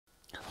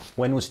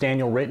When was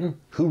Daniel written?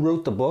 Who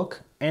wrote the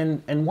book?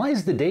 And why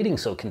is the dating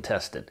so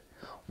contested?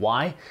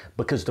 Why?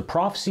 Because the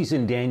prophecies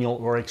in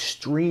Daniel are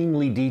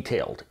extremely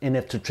detailed, and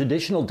if the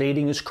traditional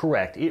dating is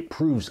correct, it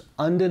proves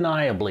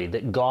undeniably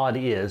that God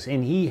is,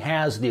 and He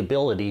has the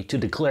ability to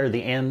declare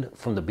the end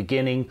from the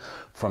beginning,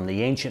 from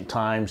the ancient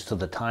times to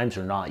the times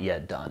are not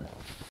yet done.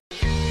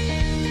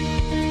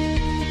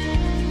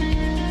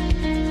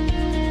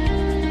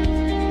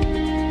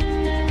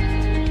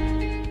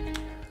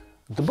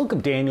 The book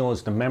of Daniel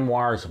is the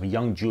memoirs of a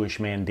young Jewish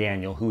man,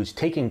 Daniel, who was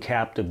taken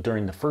captive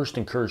during the first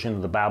incursion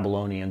of the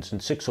Babylonians in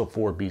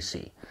 604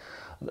 BC.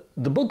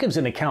 The book gives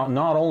an account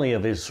not only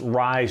of his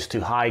rise to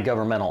high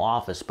governmental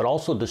office, but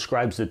also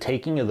describes the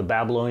taking of the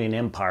Babylonian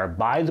Empire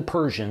by the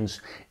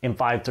Persians in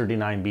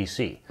 539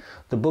 BC.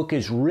 The book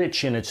is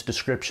rich in its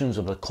descriptions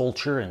of the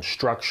culture and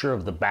structure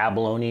of the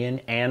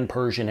Babylonian and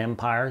Persian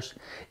empires.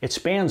 It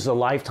spans the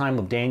lifetime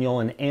of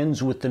Daniel and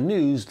ends with the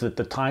news that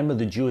the time of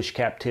the Jewish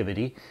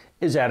captivity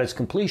is at its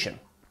completion.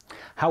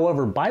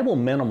 However, Bible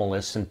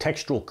minimalists and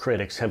textual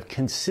critics have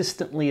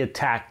consistently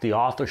attacked the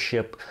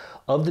authorship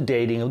of the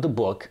dating of the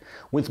book,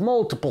 with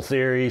multiple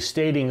theories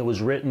stating it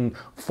was written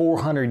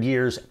 400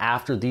 years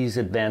after these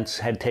events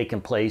had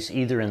taken place,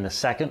 either in the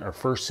 2nd or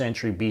 1st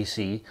century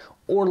BC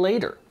or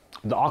later.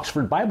 The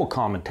Oxford Bible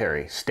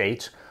Commentary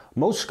states,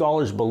 most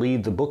scholars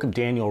believe the book of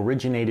Daniel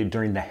originated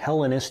during the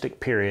Hellenistic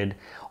period,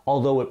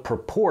 although it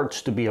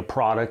purports to be a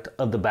product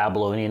of the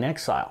Babylonian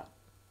exile.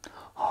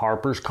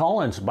 Harper's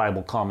Collins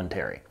Bible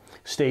Commentary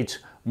states,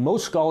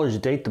 most scholars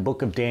date the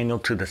book of Daniel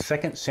to the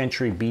 2nd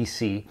century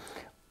BC,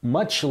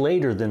 much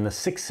later than the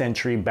 6th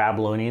century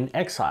Babylonian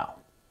exile.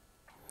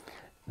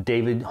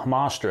 David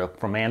Hamostra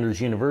from Andrews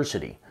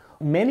University.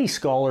 Many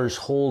scholars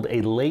hold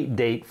a late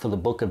date for the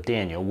book of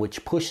Daniel,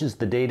 which pushes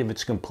the date of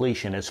its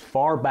completion as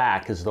far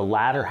back as the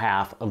latter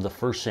half of the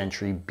 1st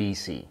century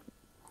BC.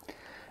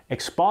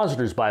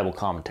 Expositor's Bible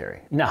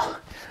Commentary. Now,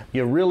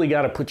 you really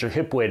got to put your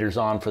hip waders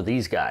on for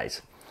these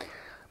guys.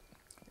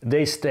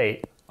 They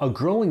state, a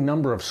growing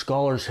number of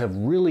scholars have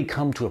really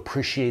come to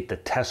appreciate the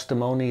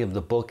testimony of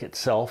the book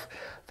itself,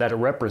 that it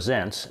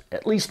represents,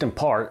 at least in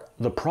part,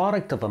 the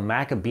product of a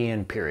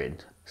Maccabean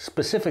period,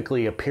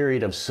 specifically a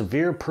period of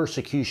severe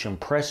persecution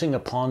pressing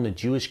upon the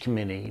Jewish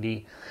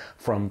community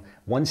from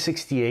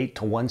 168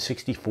 to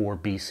 164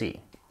 BC.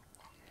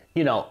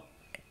 You know,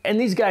 and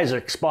these guys are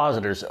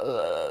expositors.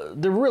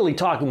 They're really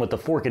talking with the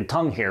forked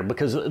tongue here,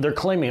 because they're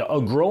claiming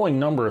a growing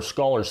number of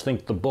scholars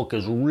think the book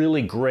is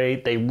really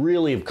great. They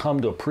really have come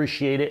to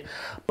appreciate it.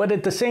 But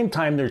at the same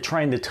time, they're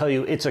trying to tell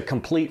you it's a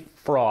complete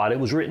fraud. It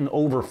was written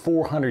over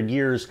 400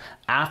 years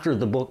after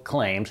the book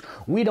claims.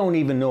 We don't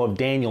even know if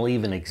Daniel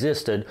even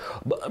existed,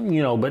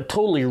 but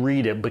totally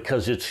read it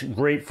because it's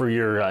great for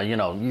your,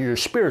 your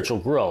spiritual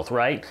growth,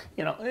 right?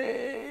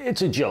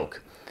 It's a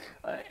joke.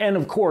 And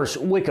of course,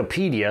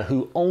 Wikipedia,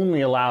 who only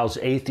allows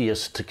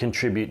atheists to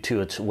contribute to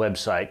its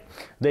website,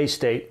 they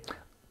state,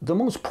 the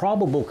most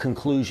probable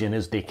conclusion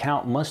is the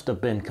account must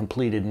have been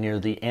completed near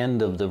the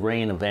end of the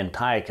reign of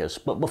Antiochus,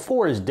 but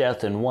before his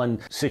death in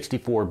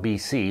 164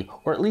 BC,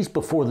 or at least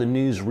before the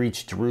news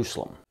reached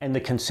Jerusalem. And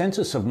the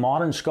consensus of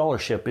modern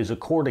scholarship is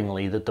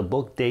accordingly that the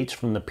book dates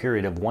from the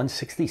period of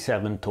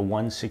 167 to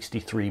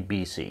 163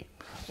 BC.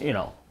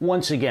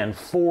 Once again,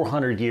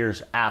 400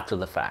 years after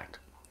the fact.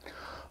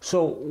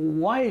 So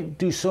why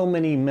do so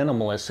many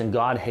minimalists and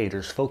God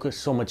haters focus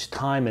so much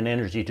time and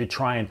energy to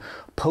try and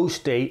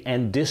post-date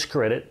and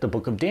discredit the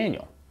book of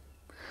Daniel?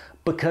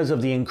 Because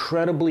of the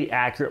incredibly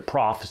accurate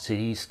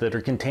prophecies that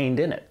are contained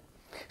in it.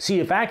 See,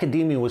 if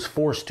academia was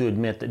forced to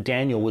admit that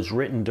Daniel was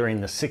written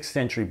during the 6th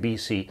century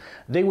BC,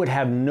 they would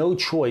have no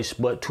choice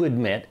but to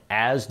admit,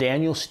 as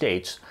Daniel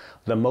states,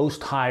 the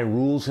Most High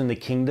rules in the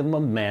kingdom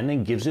of men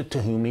and gives it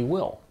to whom He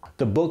will.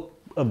 The book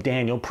of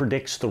Daniel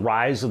predicts the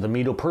rise of the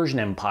Medo-Persian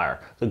Empire,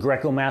 the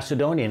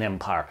Greco-Macedonian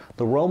Empire,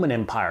 the Roman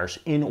empires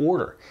in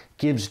order,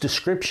 gives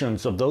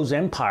descriptions of those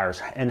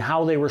empires and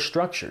how they were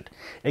structured.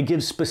 It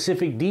gives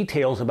specific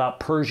details about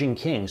Persian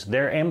kings,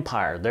 their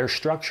empire, their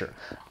structure,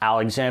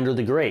 Alexander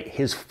the Great,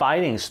 his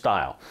fighting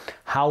style,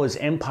 how his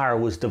empire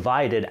was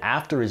divided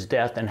after his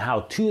death and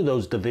how two of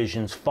those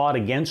divisions fought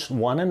against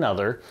one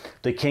another,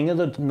 the king of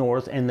the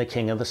north and the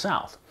king of the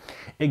south.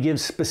 It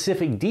gives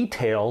specific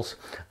details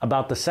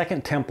about the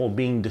Second Temple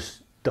being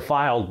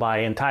defiled by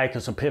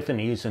Antiochus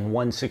Epiphanes in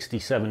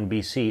 167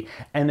 BC,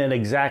 and at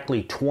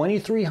exactly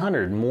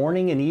 2300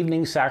 morning and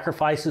evening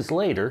sacrifices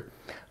later,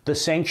 the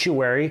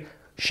sanctuary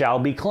shall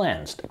be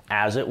cleansed,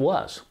 as it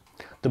was.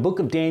 The book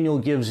of Daniel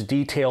gives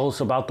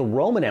details about the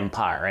Roman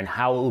Empire and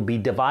how it would be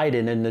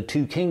divided into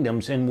two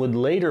kingdoms and would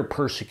later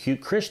persecute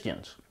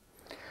Christians.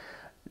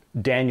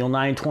 Daniel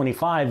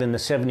 9:25 in the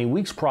 70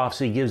 weeks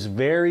prophecy gives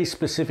very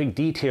specific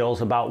details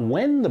about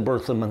when the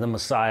birth of the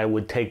Messiah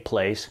would take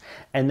place,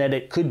 and that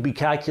it could be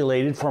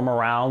calculated from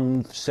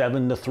around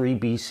 7 to 3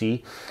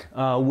 BC,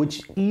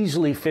 which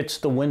easily fits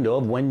the window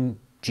of when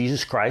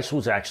Jesus Christ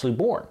was actually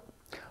born.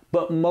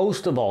 But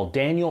most of all,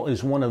 Daniel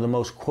is one of the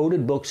most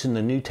quoted books in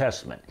the New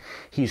Testament.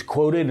 He's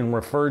quoted and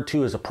referred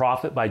to as a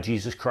prophet by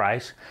Jesus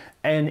Christ,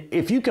 And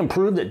if you can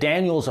prove that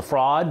Daniel's a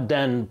fraud,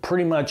 then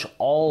pretty much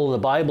all of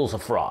the Bible's a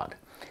fraud.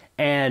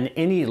 And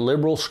any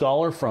liberal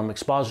scholar from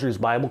Expositor's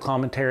Bible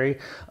Commentary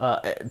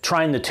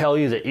trying to tell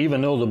you that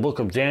even though the book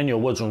of Daniel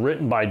wasn't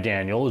written by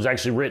Daniel, it was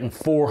actually written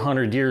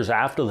 400 years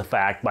after the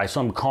fact by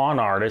some con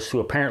artist who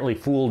apparently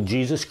fooled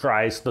Jesus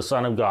Christ, the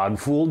Son of God,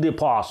 fooled the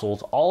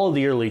apostles, all of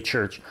the early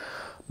church.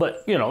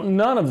 But,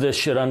 none of this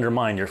should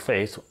undermine your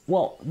faith.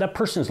 Well, that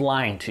person's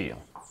lying to you.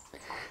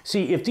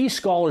 See, if these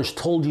scholars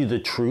told you the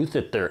truth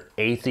that they're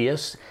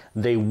atheists,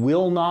 they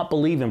will not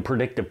believe in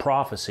predictive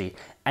prophecy,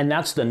 and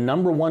that's the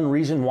number one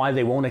reason why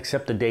they won't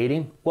accept the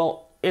dating.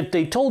 Well, if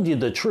they told you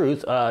the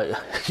truth,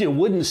 you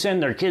wouldn't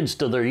send their kids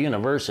to their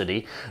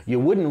university, you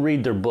wouldn't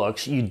read their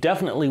books, you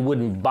definitely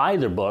wouldn't buy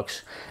their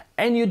books,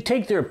 and you'd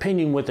take their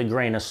opinion with a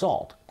grain of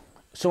salt.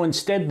 So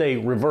instead they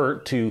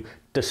revert to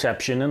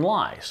deception and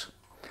lies.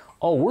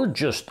 Oh, we're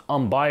just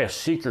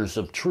unbiased seekers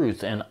of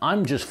truth, and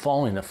I'm just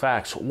following the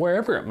facts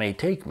wherever it may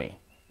take me.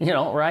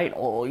 Right?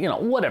 Or,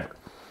 whatever.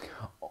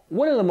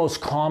 One of the most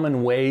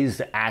common ways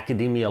that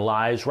academia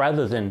lies,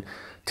 rather than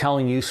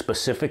telling you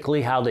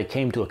specifically how they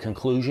came to a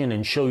conclusion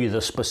and show you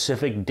the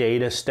specific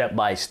data step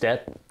by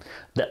step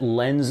that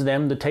lends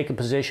them to take a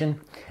position,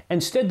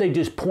 instead they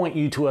just point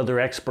you to other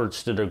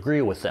experts that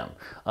agree with them,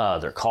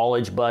 their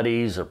college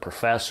buddies or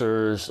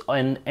professors,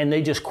 and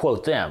they just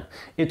quote them.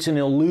 It's an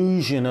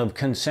illusion of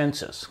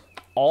consensus.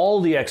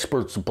 All the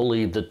experts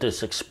believe that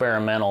this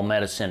experimental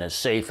medicine is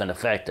safe and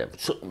effective,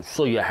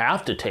 so you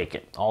have to take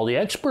it. All the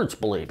experts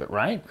believe it,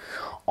 right?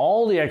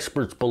 All the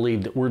experts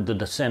believe that we're the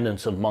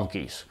descendants of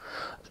monkeys.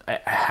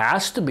 It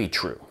has to be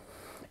true.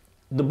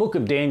 The book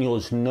of Daniel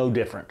is no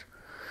different.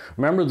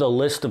 Remember the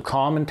list of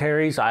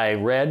commentaries I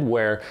read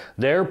where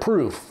their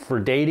proof for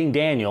dating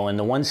Daniel in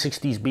the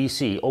 160s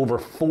BC over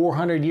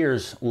 400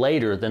 years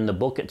later than the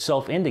book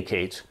itself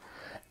indicates,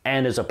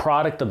 and is a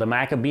product of the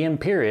Maccabean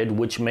period,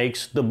 which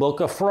makes the book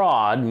a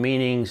fraud,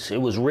 meaning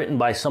it was written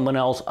by someone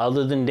else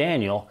other than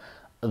Daniel,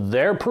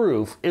 their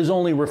proof is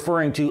only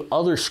referring to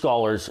other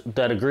scholars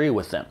that agree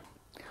with them.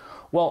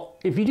 Well,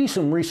 if you do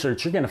some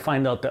research, you're going to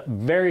find out that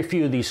very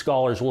few of these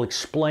scholars will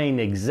explain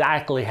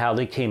exactly how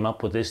they came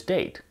up with this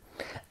date.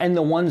 And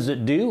the ones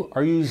that do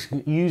are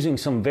using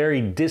some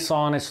very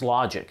dishonest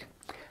logic.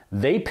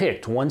 They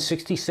picked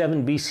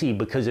 167 BC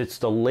because it's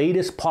the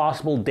latest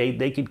possible date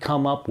they could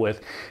come up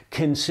with,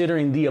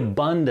 considering the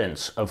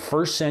abundance of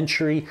first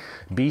century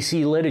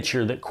BC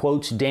literature that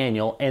quotes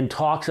Daniel and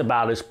talks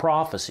about his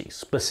prophecies,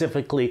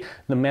 specifically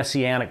the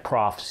messianic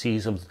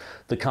prophecies of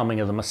the coming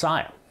of the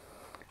Messiah.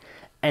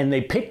 And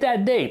they picked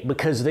that date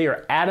because they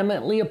are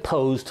adamantly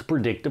opposed to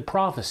predictive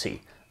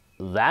prophecy.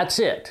 That's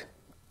it.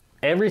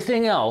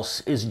 Everything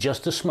else is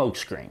just a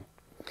smokescreen.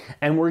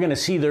 And we're going to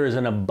see there is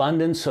an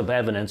abundance of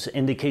evidence that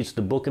indicates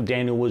the book of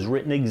Daniel was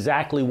written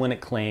exactly when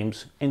it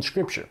claims in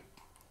Scripture.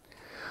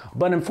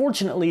 But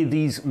unfortunately,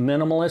 these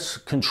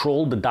minimalists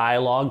controlled the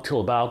dialogue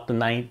till about the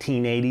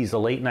 1980s, the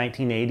late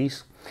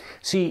 1980s.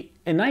 See,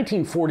 in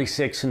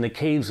 1946, in the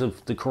caves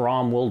of the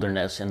Qumran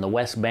wilderness in the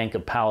West Bank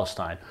of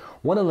Palestine,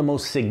 one of the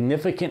most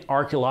significant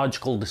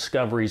archaeological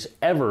discoveries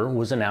ever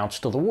was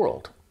announced to the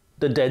world: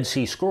 the Dead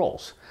Sea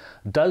Scrolls.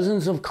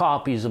 Dozens of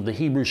copies of the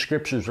Hebrew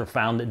Scriptures were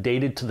found that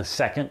dated to the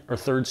 2nd or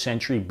 3rd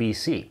century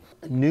BC.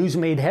 News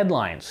made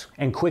headlines,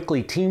 and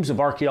quickly teams of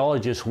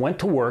archaeologists went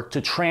to work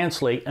to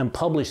translate and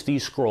publish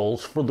these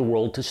scrolls for the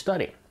world to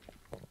study.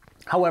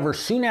 However,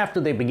 soon after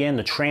they began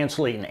to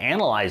translate and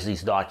analyze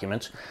these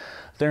documents,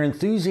 their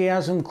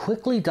enthusiasm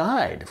quickly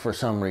died for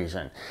some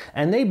reason,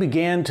 and they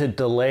began to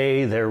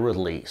delay their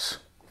release.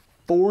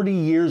 40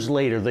 years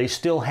later, they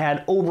still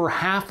had over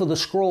half of the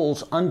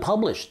scrolls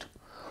unpublished.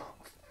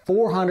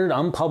 400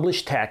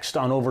 unpublished texts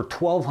on over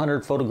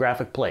 1,200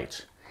 photographic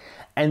plates.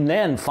 And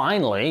then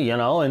finally, in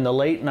the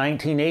late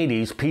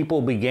 1980s,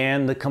 people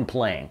began to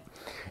complain.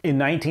 In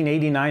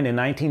 1989 and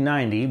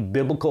 1990,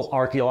 Biblical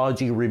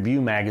Archaeology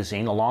Review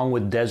magazine, along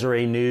with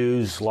Deseret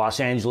News, Los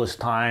Angeles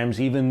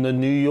Times, even the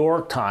New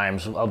York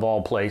Times, of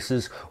all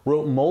places,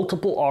 wrote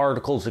multiple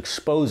articles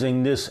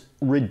exposing this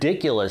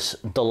ridiculous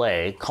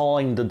delay,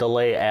 calling the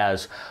delay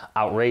as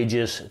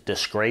outrageous,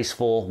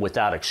 disgraceful,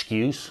 without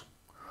excuse.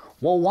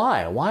 Well,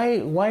 why?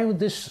 Why was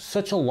this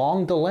such a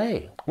long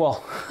delay?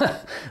 Well,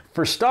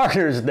 for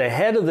starters, the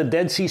head of the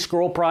Dead Sea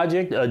Scroll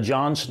Project,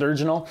 John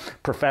Sturgeon,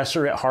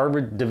 professor at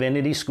Harvard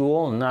Divinity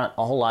School, not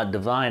a whole lot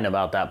divine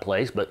about that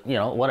place, but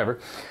whatever.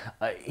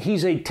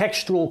 He's a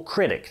textual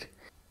critic.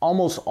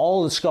 Almost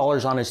all the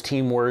scholars on his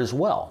team were as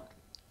well.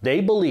 They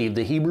believed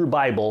the Hebrew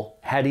Bible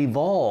had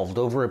evolved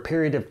over a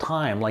period of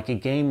time like a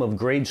game of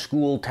grade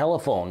school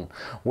telephone,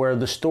 where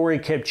the story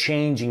kept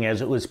changing as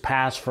it was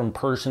passed from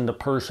person to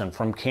person,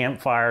 from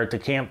campfire to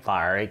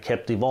campfire. It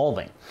kept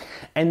evolving.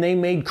 And they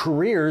made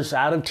careers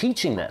out of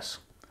teaching this.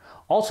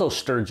 Also,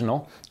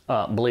 Sturgeon,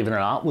 believe it or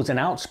not, was an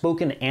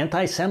outspoken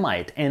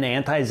anti-Semite and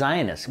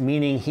anti-Zionist,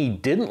 meaning he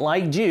didn't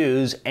like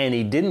Jews and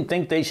he didn't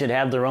think they should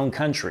have their own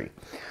country.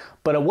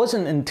 But it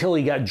wasn't until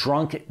he got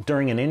drunk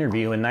during an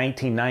interview in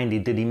 1990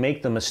 did he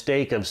make the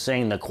mistake of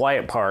saying the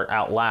quiet part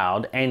out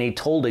loud, and he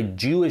told a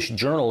Jewish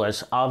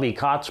journalist, Avi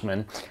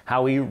Katzman,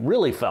 how he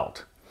really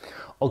felt.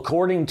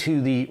 According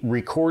to the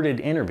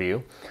recorded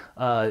interview,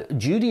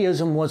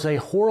 Judaism was a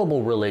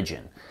horrible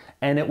religion,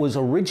 and it was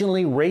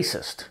originally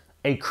racist,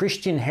 a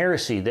Christian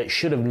heresy that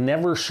should have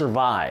never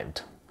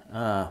survived.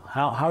 How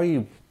are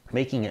you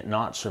making it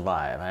not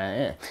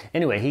survive?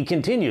 Anyway, he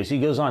continues. He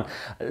goes on,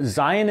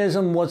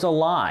 Zionism was a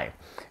lie,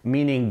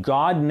 meaning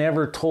God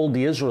never told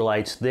the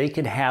Israelites they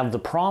could have the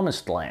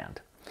promised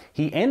land.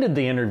 He ended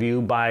the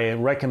interview by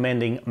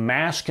recommending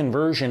mass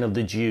conversion of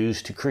the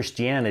Jews to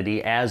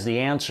Christianity as the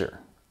answer.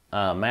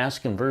 Mass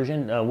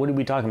conversion? What are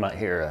we talking about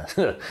here?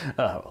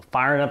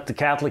 Firing up the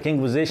Catholic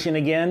Inquisition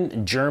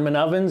again? German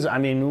ovens? I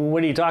mean,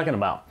 what are you talking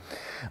about?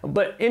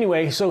 But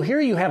anyway, so here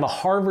you have a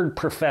Harvard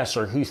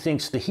professor who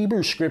thinks the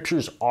Hebrew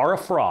Scriptures are a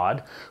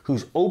fraud,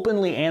 who's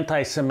openly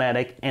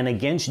anti-Semitic and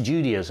against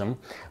Judaism,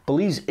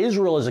 believes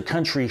Israel as a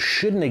country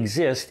shouldn't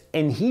exist,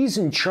 and he's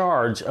in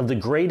charge of the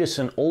greatest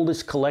and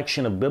oldest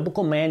collection of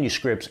biblical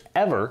manuscripts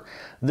ever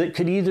that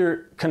could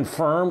either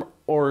confirm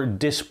or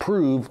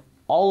disprove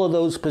all of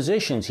those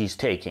positions he's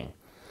taking.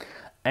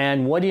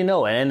 And what do you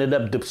know? It ended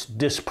up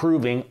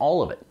disproving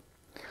all of it.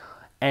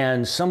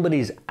 And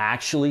somebody's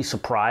actually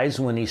surprised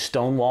when he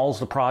stonewalls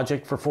the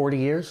project for 40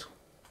 years?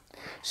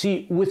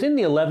 See, within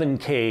the 11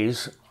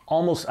 Ks,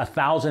 almost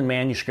 1,000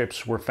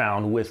 manuscripts were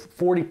found, with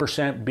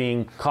 40%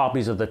 being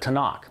copies of the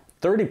Tanakh.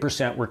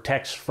 30% were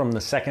texts from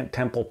the Second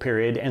Temple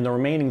period, and the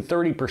remaining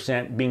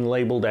 30% being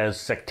labeled as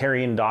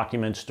sectarian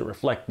documents to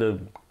reflect the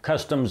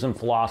customs and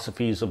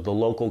philosophies of the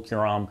local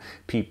Qumran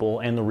people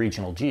and the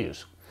regional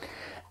Jews.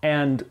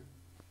 And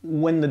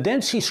when the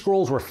Dead Sea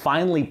Scrolls were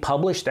finally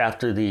published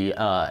after the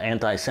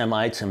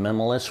anti-Semites and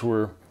minimalists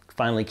were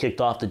finally kicked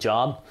off the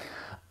job,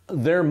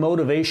 their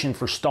motivation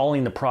for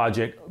stalling the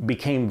project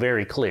became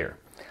very clear.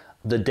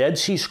 The Dead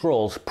Sea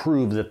Scrolls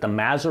prove that the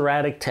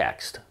Masoretic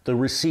text, the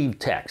received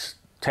text,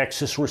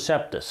 Textus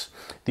Receptus,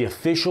 the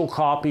official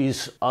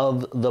copies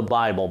of the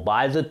Bible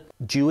by the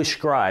Jewish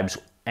scribes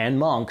and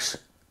monks,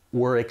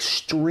 were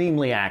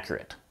extremely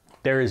accurate.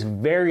 There is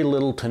very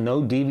little to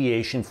no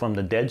deviation from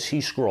the Dead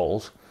Sea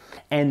Scrolls,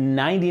 and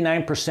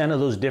 99% of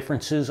those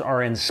differences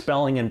are in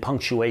spelling and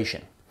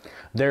punctuation.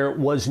 There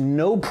was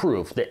no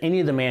proof that any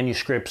of the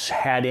manuscripts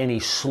had any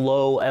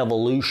slow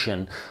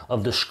evolution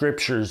of the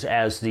scriptures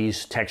as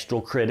these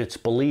textual critics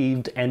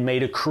believed and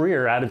made a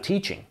career out of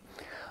teaching.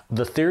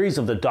 The theories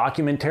of the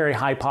documentary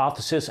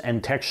hypothesis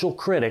and textual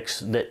critics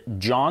that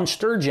John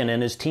Sturgeon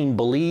and his team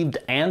believed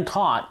and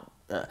taught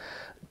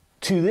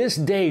to this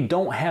day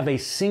don't have a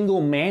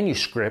single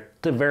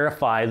manuscript to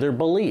verify their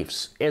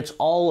beliefs. It's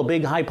all a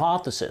big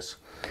hypothesis.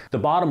 The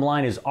bottom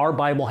line is our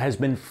Bible has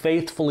been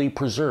faithfully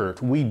preserved.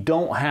 We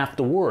don't have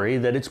to worry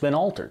that it's been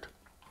altered.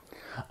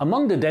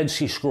 Among the Dead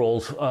Sea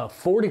Scrolls,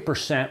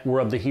 40% were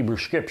of the Hebrew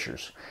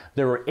Scriptures.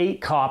 There were 8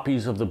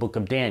 copies of the book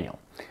of Daniel.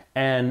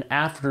 And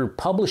after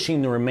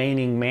publishing the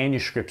remaining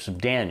manuscripts of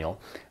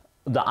Daniel,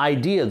 the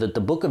idea that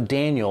the book of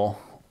Daniel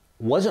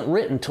wasn't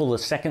written until the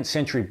 2nd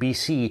century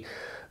BC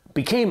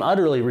became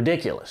utterly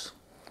ridiculous.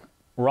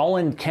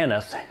 Roland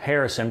Kenneth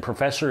Harrison,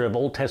 professor of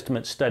Old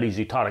Testament studies,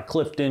 he taught at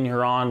Clifton,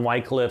 Huron,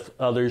 Wycliffe,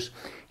 others,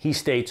 he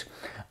states,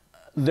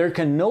 there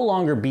can no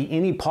longer be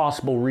any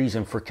possible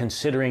reason for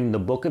considering the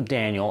book of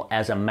Daniel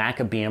as a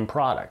Maccabean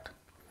product.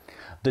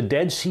 The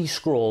Dead Sea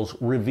Scrolls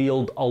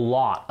revealed a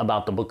lot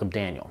about the book of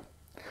Daniel.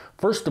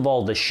 First of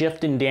all, the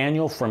shift in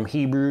Daniel from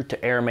Hebrew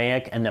to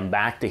Aramaic and then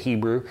back to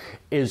Hebrew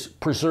is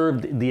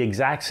preserved the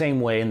exact same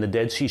way in the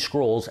Dead Sea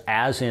Scrolls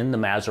as in the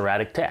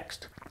Masoretic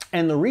text.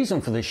 And the reason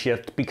for this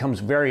shift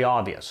becomes very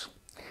obvious.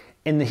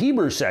 In the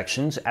Hebrew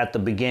sections at the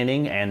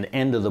beginning and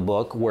end of the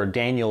book, where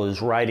Daniel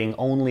is writing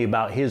only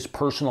about his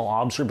personal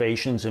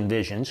observations and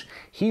visions,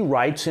 he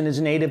writes in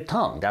his native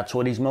tongue. That's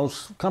what he's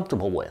most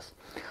comfortable with.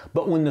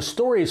 But when the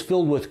story is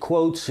filled with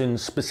quotes and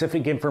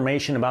specific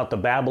information about the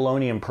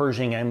Babylonian and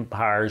Persian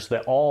empires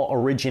that all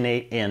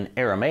originate in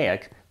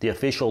Aramaic, the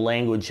official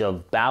language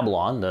of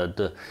Babylon,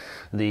 the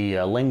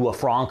lingua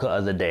franca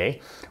of the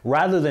day,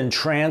 rather than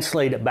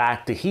translate it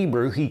back to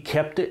Hebrew, he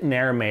kept it in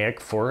Aramaic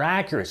for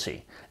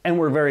accuracy. And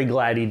we're very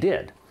glad he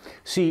did.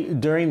 See,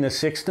 during the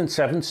 6th and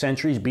 7th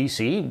centuries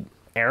BC,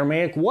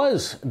 Aramaic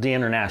was the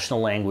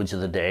international language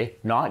of the day,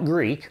 not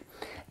Greek.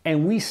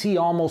 And we see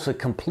almost a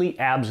complete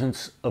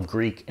absence of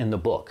Greek in the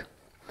book.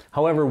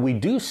 However, we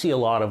do see a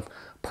lot of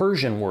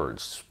Persian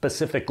words,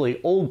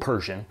 specifically Old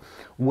Persian,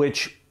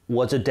 which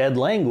was a dead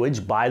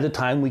language by the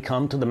time we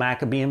come to the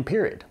Maccabean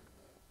period.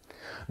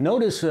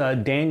 Notice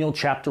Daniel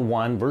chapter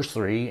 1, verse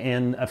 3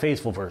 in a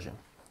faithful version.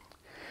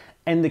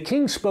 And the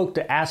king spoke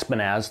to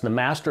Aspenaz, the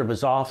master of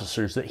his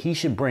officers, that he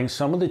should bring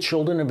some of the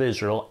children of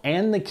Israel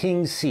and the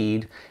king's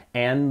seed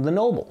and the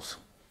nobles.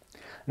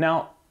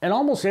 Now, in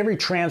almost every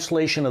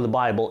translation of the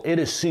Bible, it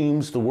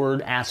assumes the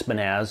word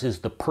Aspenaz is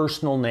the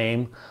personal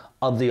name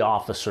of the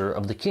officer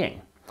of the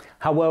king.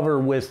 However,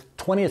 with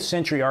 20th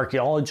century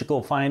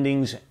archaeological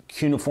findings,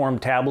 cuneiform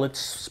tablets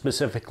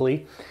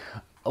specifically,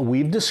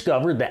 we've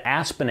discovered that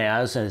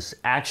Aspenaz is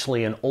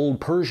actually an Old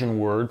Persian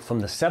word from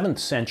the 7th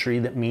century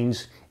that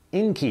means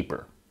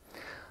innkeeper.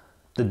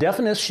 The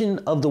definition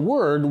of the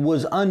word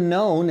was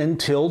unknown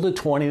until the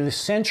 20th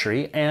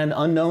century and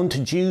unknown to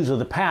Jews of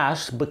the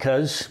past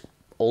because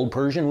Old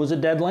Persian was a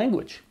dead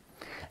language.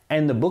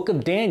 And the book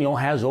of Daniel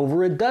has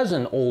over a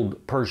dozen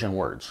Old Persian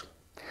words.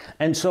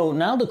 And so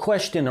now the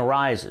question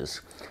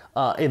arises,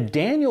 if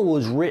Daniel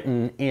was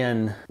written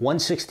in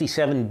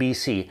 167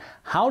 BC,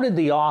 how did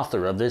the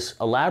author of this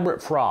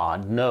elaborate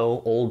fraud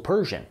know Old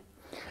Persian?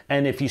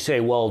 And if you say,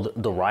 well,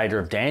 the writer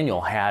of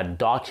Daniel had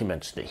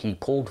documents that he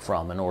pulled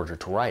from in order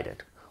to write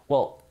it.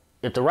 Well,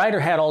 if the writer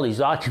had all these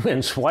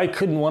documents, why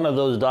couldn't one of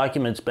those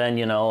documents been,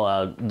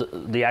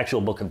 the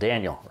actual book of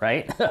Daniel,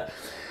 right?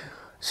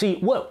 See,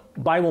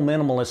 what Bible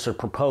minimalists are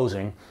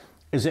proposing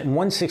is that in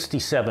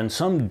 167,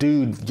 some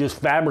dude just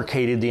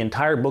fabricated the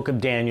entire book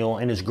of Daniel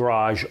in his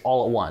garage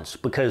all at once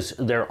because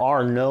there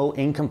are no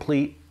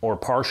incomplete or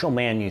partial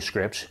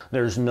manuscripts.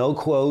 There's no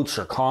quotes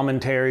or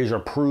commentaries or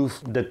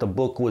proof that the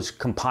book was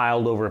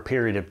compiled over a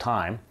period of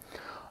time.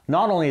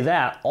 Not only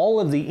that, all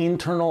of the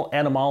internal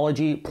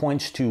etymology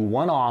points to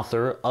one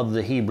author of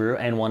the Hebrew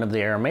and one of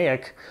the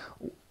Aramaic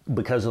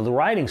because of the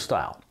writing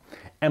style.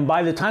 And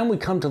by the time we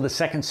come to the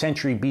 2nd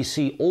century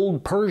BC,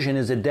 Old Persian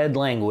is a dead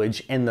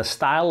language and the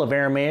style of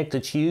Aramaic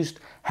that's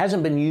used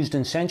hasn't been used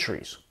in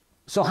centuries.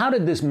 So how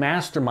did this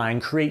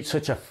mastermind create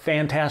such a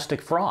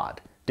fantastic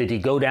fraud? Did he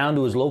go down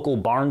to his local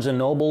Barnes and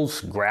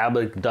Nobles, grab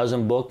a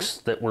dozen books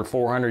that were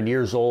 400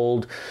 years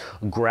old,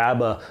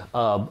 grab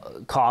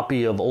a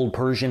copy of Old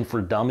Persian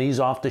for Dummies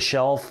off the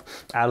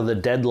shelf out of the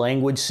dead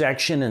language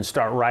section and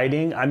start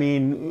writing? I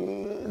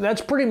mean,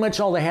 that's pretty much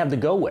all they have to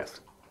go with.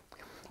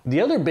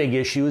 The other big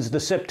issue is the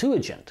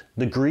Septuagint,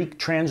 the Greek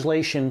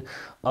translation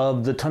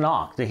of the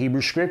Tanakh, the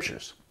Hebrew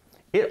Scriptures.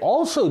 It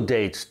also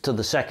dates to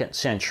the 2nd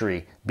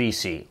century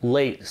BC,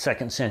 late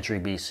 2nd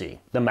century BC,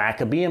 the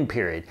Maccabean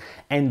period,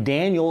 and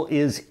Daniel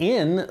is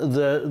in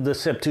the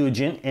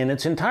Septuagint in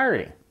its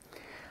entirety.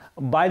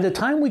 By the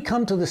time we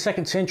come to the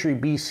 2nd century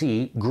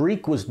BC,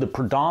 Greek was the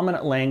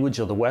predominant language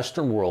of the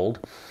Western world.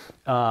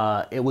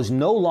 It was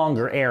no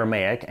longer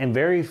Aramaic, and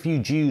very few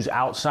Jews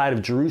outside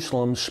of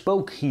Jerusalem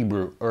spoke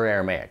Hebrew or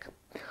Aramaic.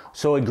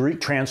 So a Greek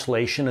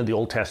translation of the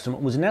Old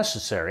Testament was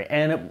necessary,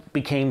 and it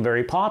became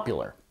very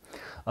popular.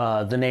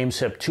 The name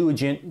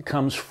Septuagint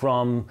comes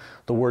from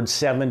the word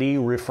 70,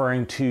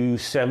 referring to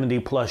 70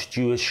 plus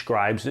Jewish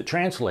scribes that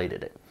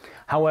translated it.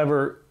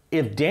 However,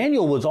 if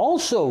Daniel was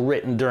also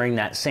written during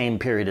that same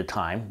period of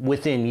time,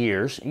 within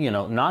years,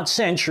 not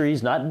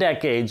centuries, not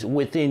decades,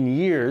 within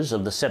years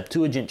of the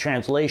Septuagint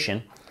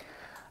translation,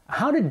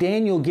 how did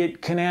Daniel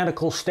get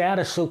canonical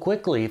status so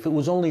quickly if it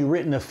was only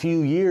written a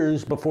few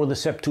years before the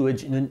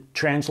Septuagint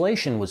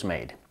translation was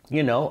made? A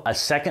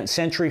 2nd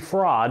century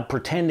fraud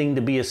pretending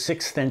to be a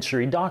 6th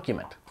century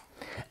document.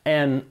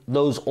 And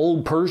those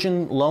Old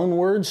Persian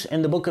loanwords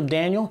in the book of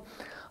Daniel,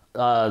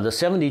 the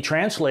 70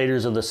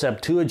 translators of the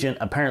Septuagint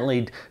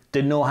apparently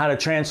didn't know how to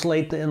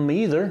translate them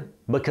either,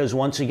 because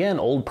once again,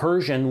 Old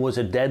Persian was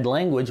a dead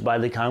language by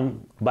the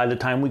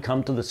time we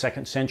come to the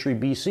 2nd century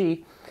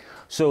BC.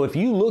 So if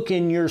you look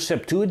in your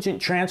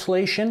Septuagint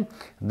translation,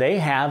 they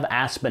have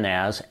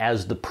Aspenaz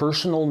as the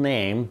personal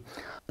name,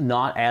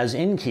 not as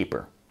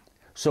innkeeper.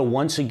 So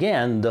once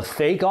again, the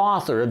fake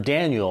author of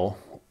Daniel,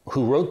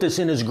 who wrote this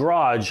in his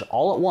garage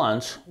all at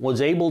once,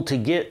 was able to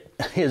get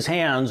his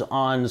hands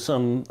on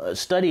some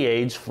study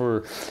aids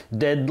for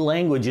dead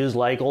languages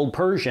like Old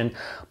Persian,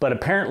 but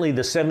apparently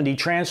the 70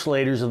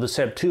 translators of the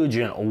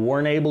Septuagint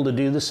weren't able to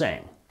do the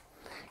same.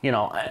 And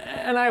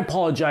I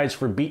apologize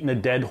for beating a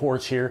dead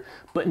horse here,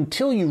 but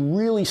until you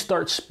really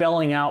start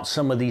spelling out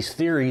some of these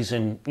theories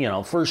in,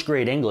 1st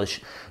grade English,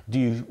 do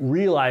you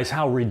realize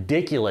how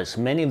ridiculous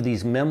many of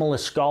these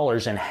minimalist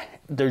scholars, and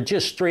they're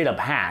just straight up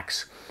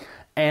hacks.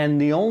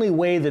 And the only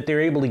way that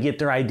they're able to get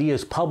their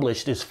ideas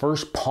published is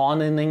first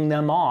pawning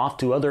them off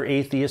to other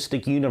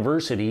atheistic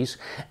universities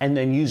and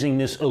then using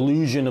this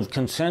illusion of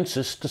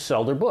consensus to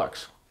sell their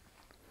books.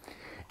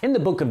 In the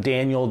book of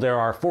Daniel, there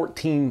are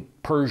 14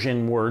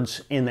 Persian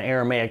words in the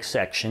Aramaic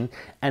section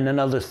and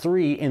another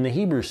 3 in the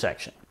Hebrew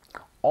section.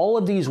 All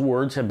of these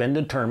words have been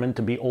determined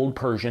to be Old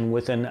Persian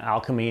with an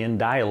Alchemian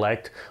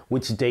dialect,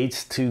 which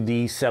dates to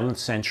the 7th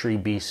century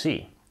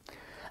BC.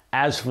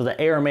 As for the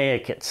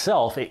Aramaic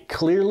itself, it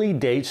clearly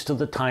dates to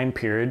the time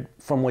period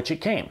from which it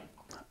came.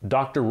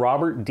 Dr.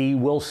 Robert D.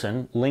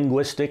 Wilson,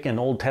 linguistic and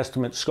Old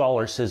Testament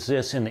scholar, says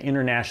this in the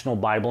International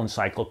Bible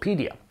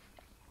Encyclopedia.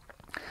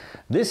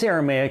 This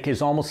Aramaic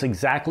is almost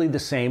exactly the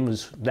same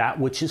as that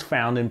which is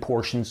found in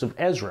portions of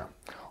Ezra,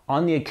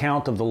 on the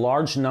account of the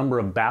large number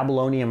of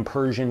Babylonian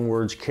Persian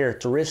words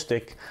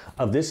characteristic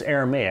of this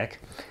Aramaic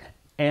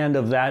and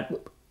of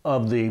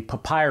the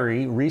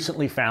papyri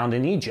recently found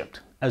in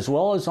Egypt, as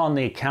well as on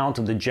the account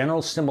of the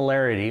general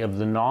similarity of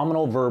the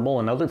nominal, verbal,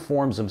 and other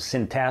forms of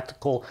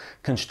syntactical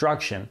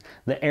construction.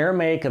 The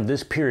Aramaic of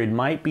this period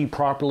might be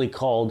properly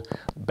called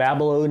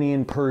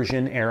Babylonian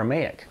Persian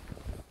Aramaic.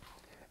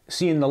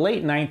 See, in the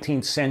late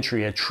 19th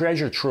century, a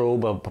treasure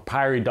trove of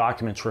papyri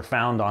documents were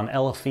found on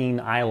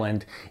Elephine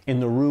Island in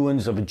the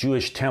ruins of a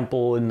Jewish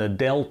temple in the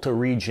Delta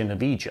region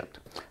of Egypt.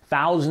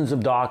 Thousands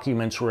of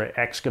documents were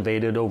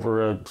excavated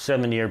over a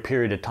 7-year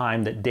period of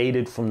time that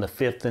dated from the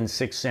 5th and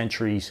 6th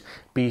centuries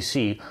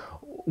BC,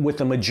 with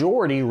the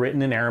majority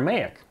written in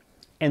Aramaic.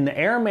 And the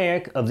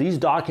Aramaic of these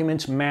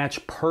documents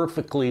match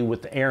perfectly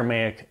with the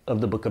Aramaic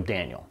of the book of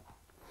Daniel.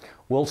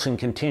 Wilson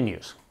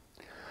continues,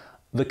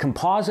 the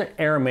composite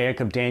Aramaic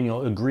of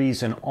Daniel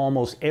agrees in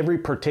almost every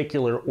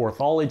particular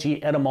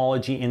orthology,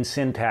 etymology, and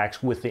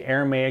syntax with the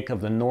Aramaic of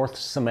the North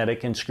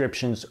Semitic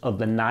inscriptions of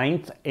the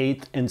 9th,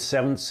 8th, and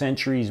 7th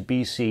centuries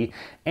BC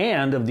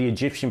and of the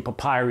Egyptian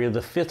papyri of the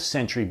 5th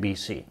century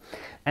BC.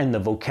 And the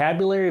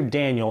vocabulary of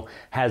Daniel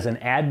has an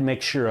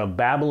admixture of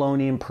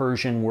Babylonian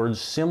Persian words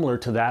similar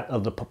to that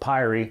of the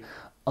papyri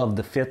of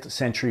the 5th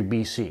century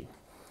BC.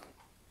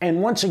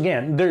 And once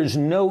again, there's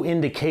no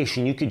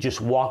indication you could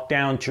just walk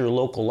down to your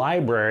local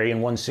library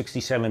in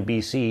 167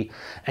 BC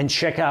and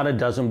check out a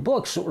dozen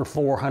books that were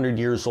 400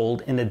 years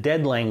old in a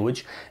dead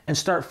language and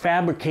start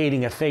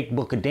fabricating a fake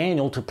book of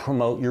Daniel to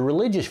promote your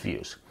religious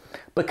views.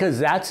 Because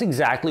that's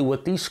exactly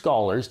what these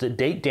scholars that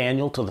date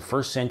Daniel to the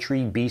 1st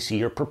century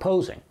BC are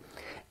proposing.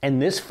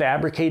 And this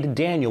fabricated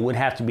Daniel would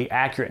have to be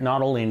accurate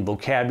not only in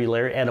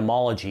vocabulary,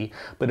 etymology,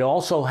 but it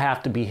also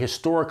have to be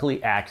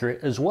historically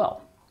accurate as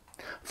well.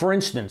 For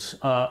instance,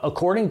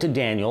 according to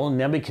Daniel,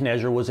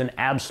 Nebuchadnezzar was an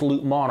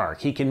absolute monarch.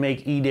 He can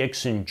make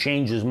edicts and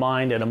change his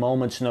mind at a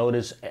moment's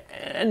notice,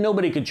 and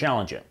nobody could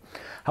challenge it.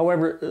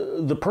 However,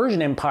 the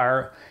Persian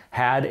Empire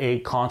had a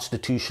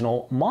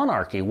constitutional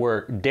monarchy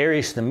where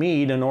Darius the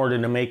Mede, in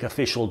order to make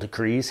official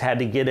decrees, had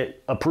to get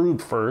it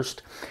approved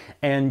first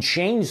and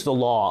change the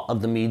law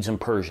of the Medes and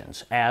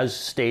Persians, as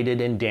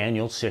stated in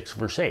Daniel 6,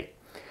 verse 8.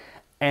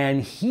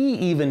 And he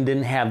even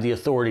didn't have the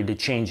authority to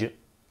change it,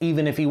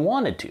 even if he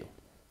wanted to.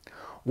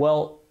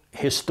 Well,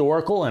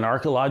 historical and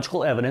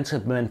archaeological evidence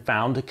have been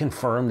found to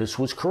confirm this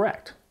was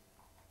correct.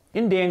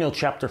 In Daniel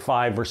chapter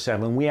 5, verse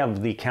 7, we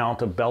have the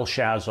account of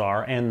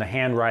Belshazzar and the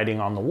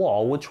handwriting on the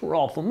wall, which we're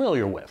all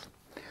familiar with.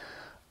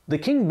 The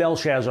king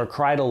Belshazzar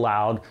cried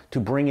aloud to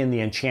bring in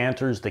the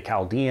enchanters, the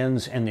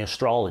Chaldeans, and the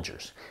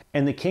astrologers.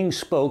 And the king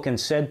spoke and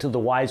said to the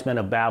wise men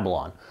of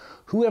Babylon,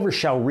 whoever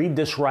shall read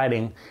this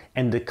writing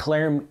and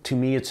declare to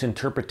me its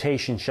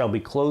interpretation shall be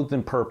clothed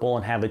in purple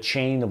and have a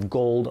chain of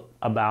gold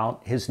about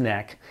his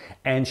neck,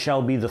 and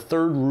shall be the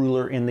 3rd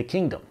ruler in the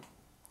kingdom.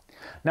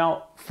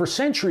 Now, for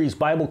centuries,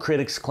 Bible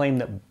critics claim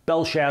that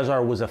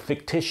Belshazzar was a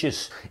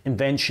fictitious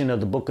invention of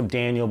the book of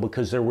Daniel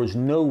because there was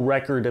no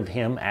record of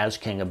him as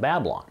king of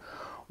Babylon.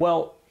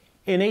 Well,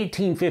 in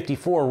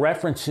 1854,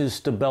 references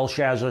to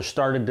Belshazzar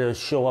started to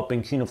show up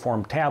in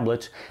cuneiform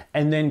tablets,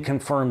 and then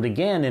confirmed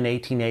again in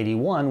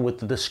 1881 with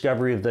the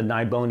discovery of the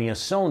Nibonius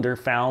cylinder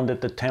found at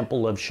the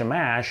temple of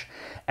Shamash,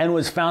 and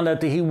was found out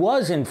that he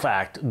was, in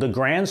fact, the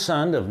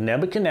grandson of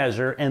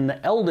Nebuchadnezzar and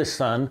the eldest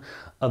son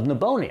of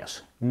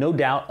Nabonius. No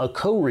doubt a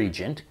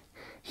co-regent.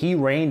 He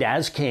reigned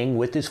as king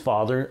with his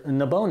father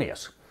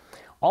Nabonius.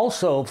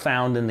 Also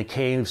found in the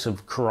caves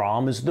of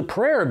Qumran is the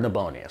prayer of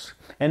Nabonius,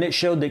 and it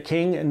showed that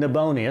King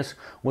Nabonius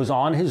was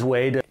on his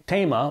way to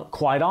Tama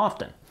quite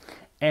often.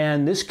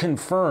 And this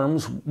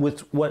confirms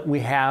with what we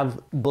have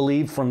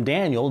believed from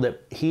Daniel,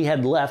 that he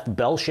had left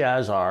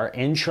Belshazzar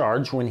in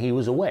charge when he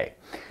was away.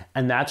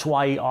 And that's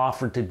why he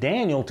offered to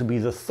Daniel to be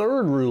the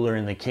 3rd ruler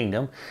in the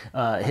kingdom.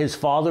 His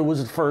father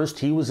was the 1st,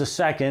 he was the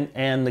 2nd,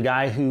 and the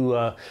guy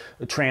who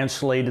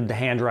translated the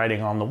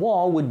handwriting on the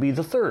wall would be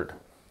the 3rd.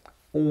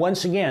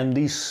 Once again,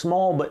 these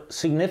small but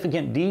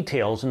significant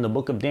details in the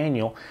book of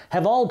Daniel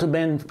have all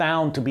been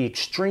found to be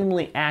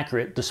extremely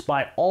accurate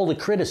despite all the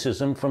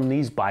criticism from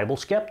these Bible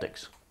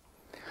skeptics.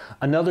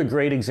 Another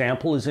great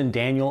example is in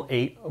Daniel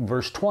 8,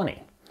 verse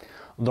 20.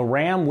 The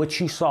ram which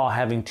you saw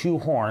having 2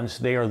 horns,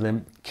 they are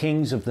the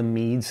kings of the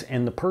Medes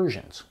and the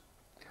Persians.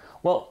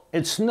 Well,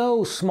 it's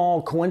no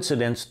small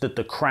coincidence that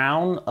the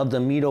crown of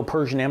the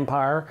Medo-Persian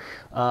Empire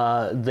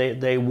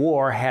they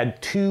wore had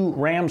 2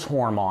 ram's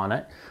horn on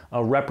it,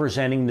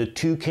 representing the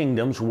 2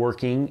 kingdoms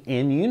working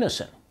in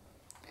unison.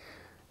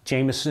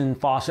 Jameson,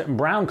 Fawcett, and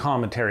Brown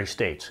commentary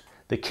states,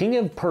 the king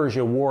of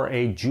Persia wore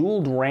a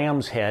jeweled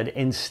ram's head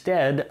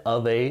instead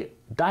of a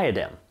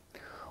diadem.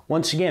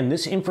 Once again,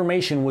 this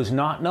information was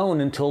not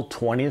known until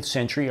 20th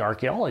century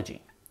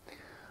archaeology.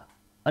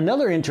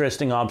 Another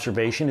interesting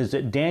observation is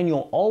that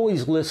Daniel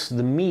always lists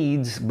the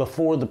Medes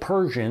before the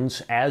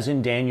Persians, as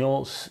in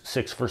Daniel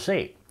 6, verse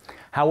 8.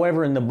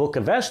 However, in the book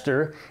of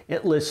Esther,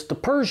 it lists the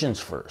Persians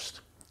first.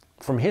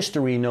 From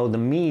history, we know the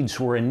Medes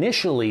were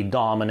initially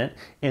dominant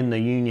in the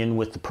union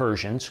with the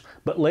Persians,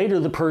 but later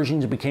the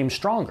Persians became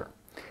stronger.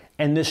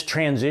 And this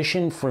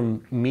transition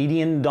from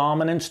Median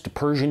dominance to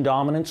Persian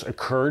dominance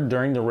occurred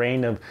during the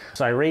reign of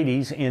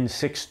Cyrades in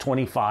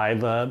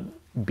 625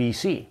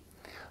 BC.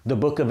 The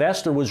book of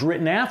Esther was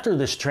written after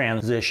this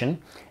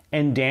transition,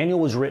 and Daniel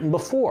was written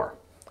before.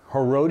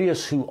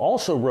 Herodias, who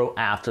also wrote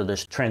after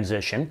this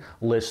transition,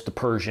 lists the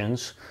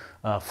Persians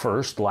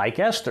first, like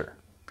Esther.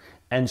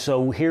 And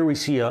so here we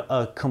see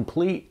a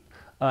complete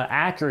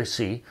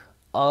accuracy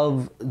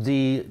of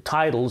the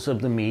titles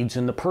of the Medes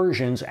and the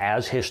Persians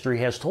as history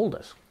has told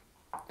us.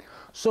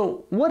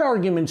 So what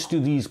arguments do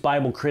these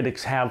Bible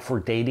critics have for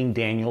dating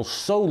Daniel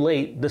so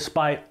late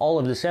despite all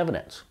of this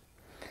evidence?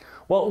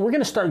 Well, we're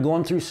going to start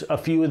going through a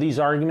few of these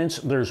arguments.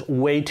 There's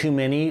way too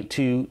many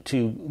to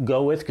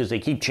go with because they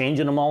keep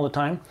changing them all the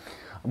time.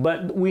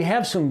 But we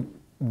have some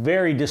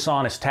very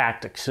dishonest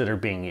tactics that are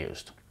being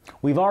used.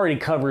 We've already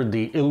covered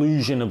the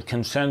illusion of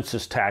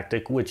consensus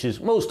tactic, which is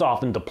most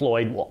often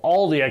deployed. Well,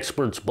 all the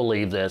experts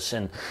believe this,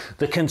 and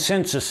the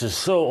consensus is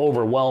so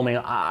overwhelming,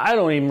 I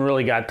don't even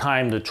really got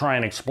time to try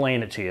and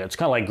explain it to you. It's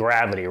kind of like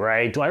gravity,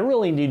 right? Do I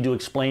really need to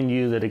explain to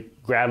you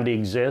that gravity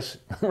exists,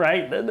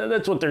 right?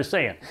 That's what they're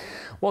saying.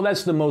 Well,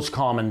 that's the most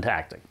common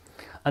tactic.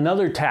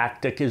 Another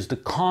tactic is the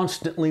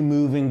constantly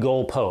moving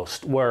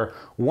goalpost, where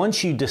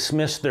once you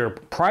dismiss their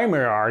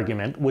primary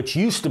argument, which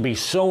used to be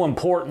so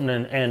important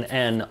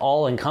and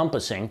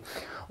all-encompassing,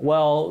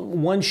 well,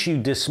 once you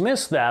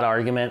dismiss that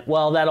argument,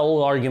 well, that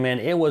old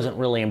argument, it wasn't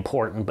really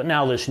important. But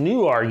now this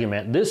new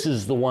argument, this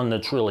is the one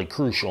that's really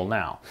crucial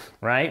now,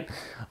 right?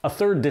 A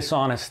third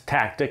dishonest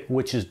tactic,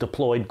 which is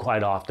deployed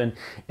quite often,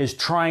 is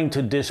trying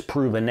to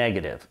disprove a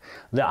negative.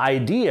 The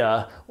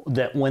idea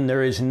that when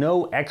there is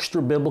no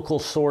extra biblical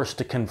source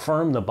to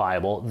confirm the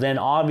Bible, then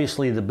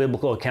obviously the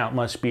biblical account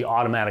must be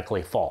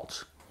automatically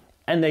false.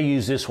 And they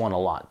use this one a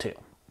lot too.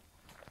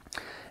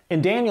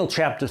 In Daniel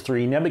chapter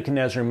 3,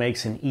 Nebuchadnezzar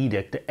makes an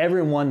edict that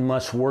everyone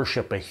must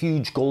worship a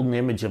huge golden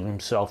image of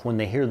himself when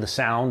they hear the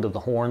sound of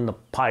the horn, the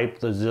pipe,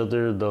 the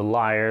zither, the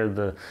lyre,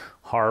 the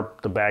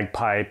harp, the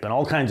bagpipe, and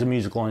all kinds of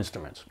musical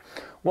instruments.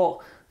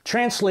 Well,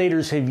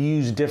 translators have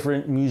used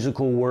different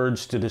musical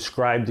words to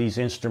describe these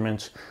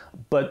instruments,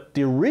 but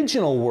the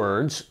original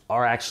words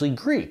are actually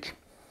Greek.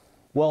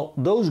 Well,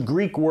 those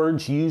Greek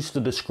words used to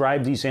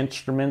describe these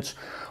instruments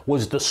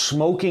was the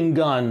smoking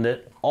gun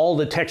that all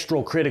the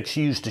textual critics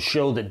used to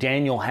show that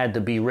Daniel had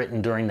to be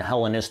written during the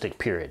Hellenistic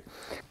period.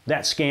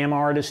 That scam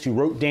artist who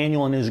wrote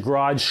Daniel in his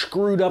garage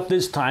screwed up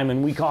this time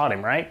and we caught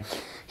him, right?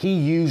 He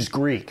used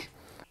Greek.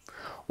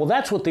 Well,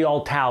 that's what they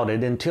all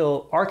touted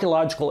until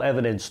archaeological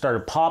evidence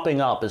started popping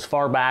up as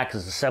far back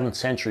as the 7th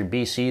century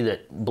BC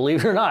that,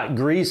 believe it or not,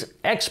 Greece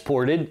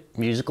exported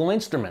musical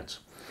instruments.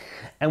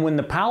 And when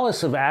the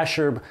palace of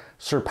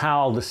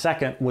Ashur-Sirpal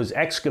II was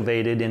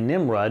excavated in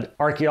Nimrud,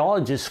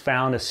 archaeologists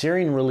found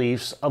Assyrian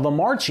reliefs of a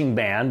marching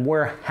band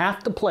where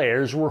half the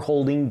players were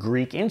holding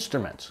Greek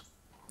instruments.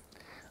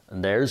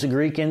 There's a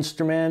Greek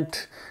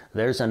instrument,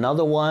 there's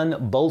another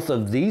one, both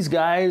of these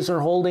guys are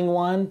holding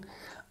one.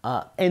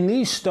 And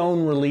these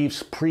stone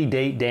reliefs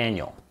predate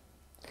Daniel.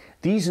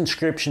 These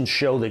inscriptions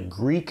show that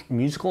Greek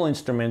musical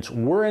instruments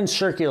were in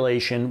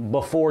circulation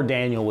before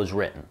Daniel was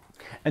written.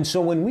 And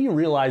so when we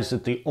realize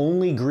that the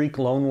only Greek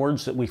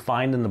loanwords that we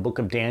find in the book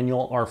of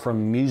Daniel are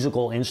from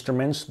musical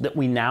instruments that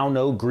we now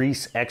know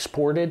Greece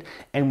exported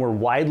and were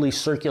widely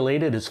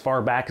circulated as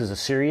far back as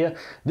Assyria,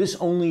 this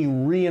only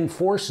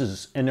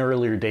reinforces an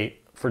earlier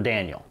date for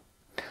Daniel.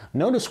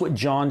 Notice what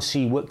John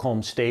C.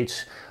 Whitcomb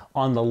states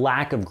on the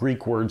lack of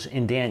Greek words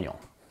in Daniel.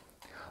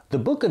 The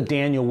book of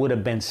Daniel would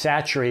have been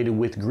saturated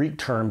with Greek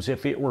terms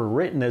if it were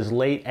written as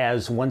late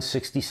as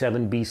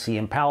 167 BC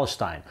in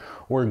Palestine,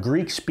 where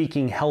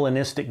Greek-speaking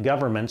Hellenistic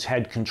governments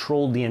had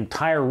controlled the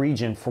entire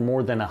region for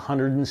more than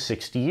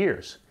 160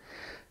 years.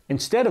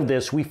 Instead of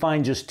this, we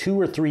find just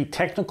 2 or 3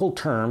 technical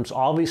terms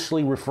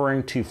obviously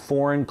referring to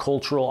foreign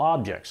cultural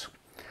objects.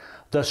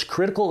 Thus,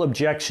 critical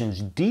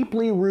objections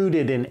deeply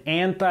rooted in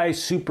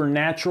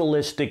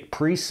anti-supernaturalistic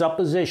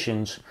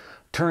presuppositions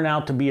turn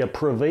out to be a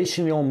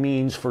provisional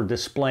means for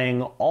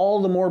displaying all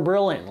the more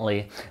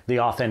brilliantly the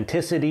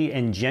authenticity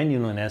and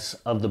genuineness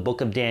of the book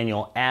of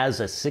Daniel as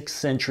a 6th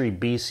century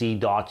BC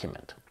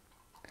document.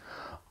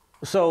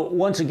 So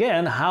once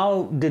again,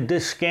 how did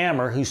this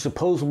scammer who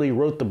supposedly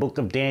wrote the book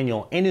of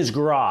Daniel in his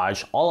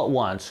garage all at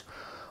once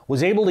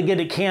was able to get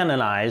it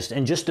canonized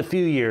in just a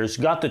few years,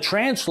 got the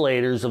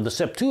translators of the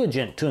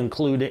Septuagint to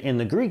include it in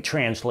the Greek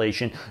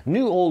translation,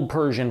 knew Old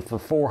Persian for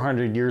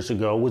 400 years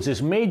ago, was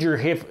this major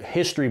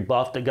history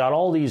buff that got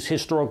all these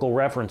historical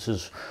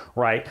references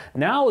right,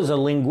 now is a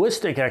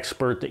linguistic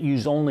expert that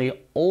used only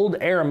Old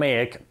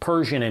Aramaic,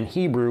 Persian, and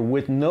Hebrew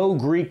with no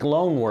Greek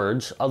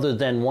loanwords other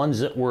than ones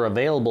that were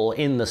available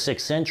in the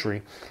 6th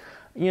century.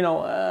 You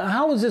know,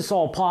 how is this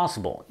all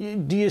possible?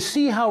 Do you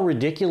see how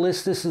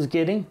ridiculous this is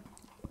getting?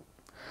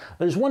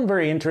 There's one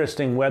very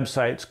interesting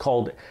website, it's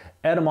called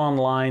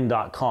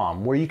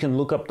etymonline.com, where you can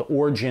look up the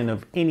origin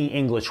of any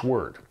English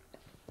word.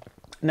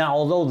 Now,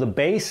 although the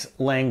base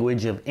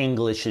language of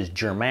English is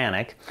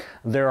Germanic,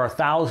 there are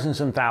thousands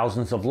and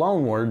thousands of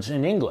loanwords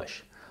in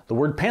English. The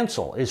word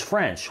pencil is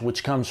French,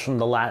 which comes from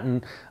the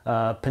Latin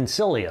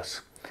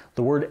pensilius.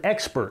 The word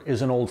expert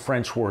is an old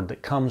French word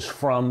that comes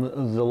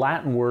from the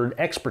Latin word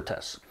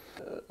expertus.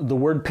 The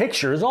word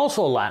picture is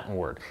also a Latin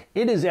word.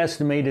 It is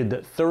estimated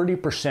that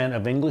 30%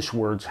 of English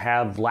words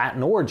have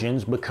Latin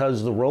origins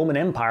because the Roman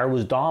Empire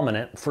was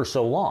dominant for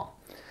so long.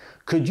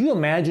 Could you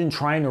imagine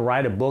trying to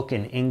write a book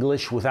in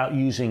English without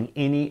using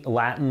any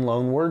Latin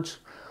loanwords?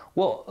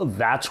 Well,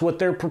 that's what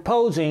they're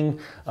proposing.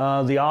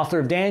 The author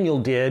of Daniel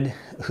did,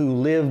 who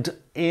lived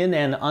in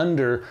and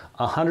under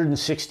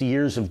 160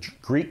 years of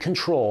Greek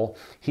control.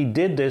 He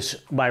did this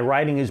by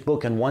writing his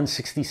book in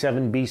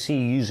 167 BC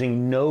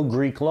using no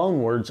Greek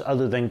loanwords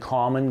other than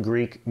common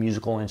Greek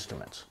musical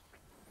instruments.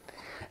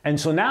 And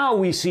so now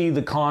we see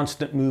the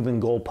constant moving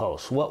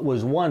goalposts. What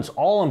was once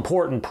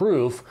all-important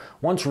proof,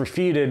 once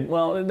refuted,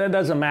 well, that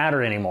doesn't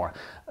matter anymore.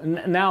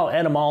 Now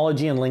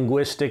etymology and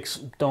linguistics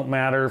don't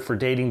matter for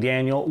dating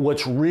Daniel.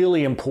 What's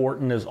really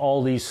important is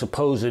all these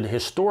supposed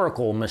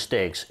historical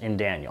mistakes in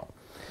Daniel.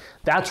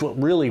 That's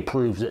what really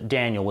proves that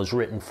Daniel was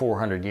written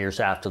 400 years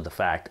after the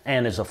fact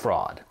and is a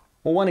fraud.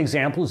 Well, one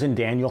example is in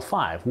Daniel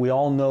 5. We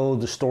all know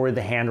the story of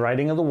the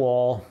handwriting of the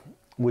wall,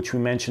 which we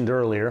mentioned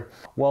earlier.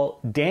 Well,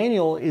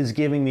 Daniel is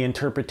giving the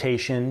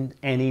interpretation,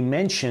 and he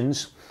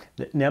mentions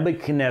that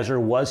Nebuchadnezzar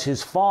was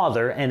his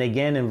father, and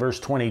again in verse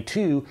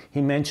 22,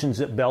 he mentions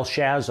that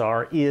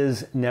Belshazzar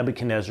is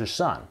Nebuchadnezzar's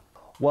son.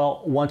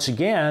 Well, once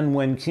again,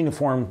 when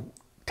cuneiform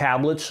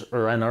tablets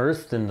are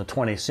unearthed in the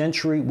 20th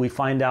century, we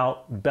find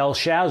out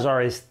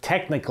Belshazzar is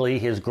technically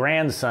his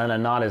grandson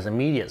and not his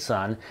immediate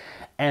son,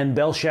 and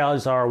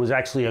Belshazzar was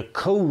actually a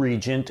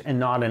co-regent and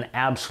not an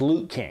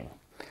absolute king.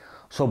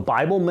 So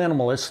Bible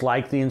minimalists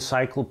like the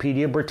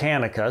Encyclopedia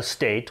Britannica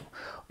state,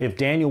 if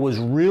Daniel was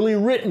really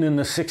written in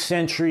the 6th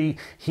century,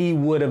 he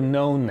would have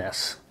known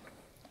this.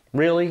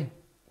 Really?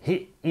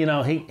 He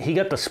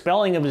got the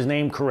spelling of his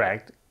name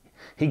correct.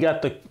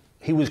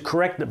 He was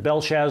correct that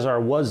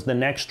Belshazzar was the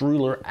next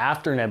ruler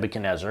after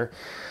Nebuchadnezzar.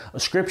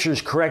 Scripture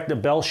is correct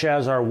that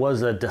Belshazzar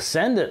was a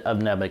descendant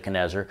of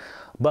Nebuchadnezzar,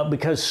 but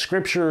because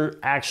Scripture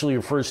actually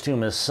refers to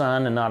him as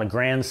son and not a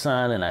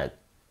grandson and a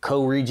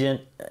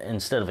co-regent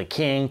instead of a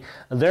king,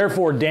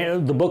 therefore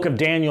the book of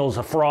Daniel is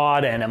a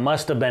fraud and it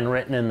must have been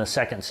written in the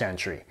 2nd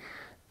century.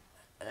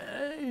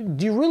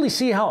 Do you really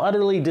see how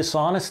utterly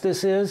dishonest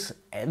this is?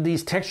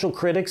 These textual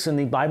critics and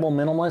the Bible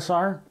minimalists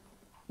are?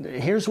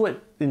 Here's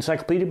what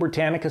Encyclopedia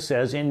Britannica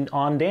says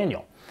on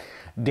Daniel.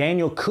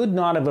 Daniel could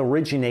not have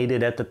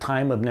originated at the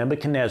time of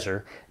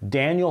Nebuchadnezzar.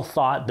 Daniel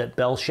thought that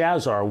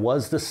Belshazzar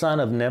was the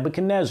son of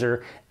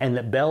Nebuchadnezzar and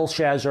that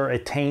Belshazzar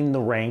attained the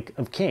rank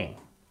of king.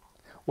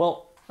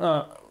 Well,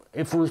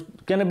 if we're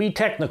going to be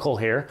technical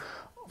here,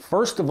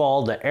 first of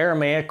all, the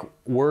Aramaic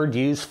word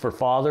used for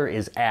father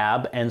is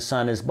ab and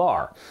son is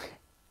bar.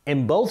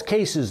 In both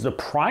cases, the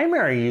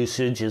primary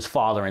usage is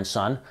father and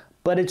son,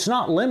 but it's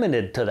not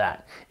limited to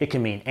that. It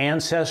can mean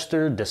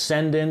ancestor,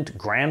 descendant,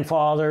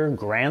 grandfather,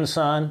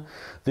 grandson.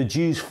 The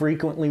Jews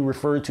frequently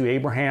refer to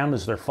Abraham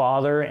as their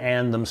father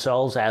and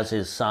themselves as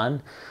his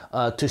son.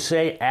 To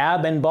say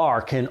ab and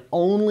bar can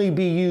only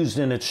be used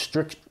in its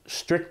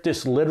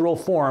strictest literal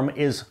form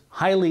is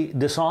highly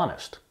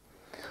dishonest.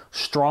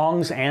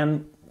 Strong's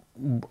and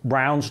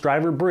Brown's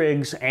Driver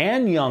Briggs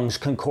and Young's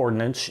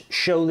concordance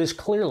show this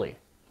clearly.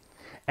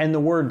 And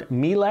the word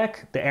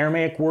melech, the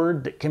Aramaic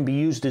word that can be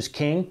used as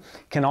king,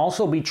 can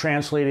also be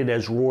translated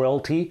as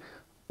royalty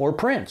or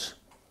prince,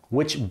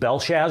 which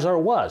Belshazzar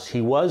was. He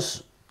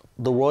was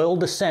the royal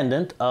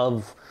descendant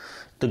of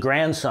the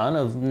grandson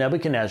of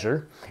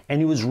Nebuchadnezzar,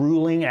 and he was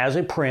ruling as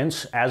a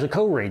prince, as a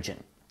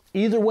co-regent.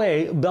 Either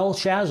way,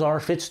 Belshazzar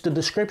fits the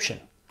description.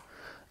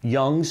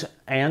 Young's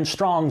and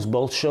Strong's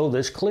both show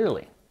this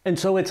clearly. And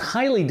so it's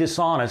highly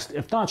dishonest,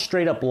 if not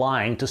straight up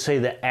lying, to say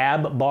that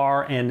ab,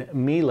 bar, and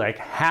melech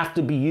have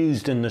to be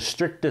used in the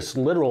strictest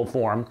literal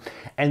form,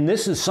 and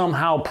this is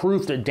somehow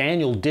proof that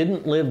Daniel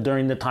didn't live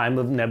during the time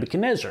of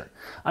Nebuchadnezzar.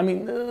 I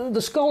mean,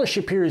 the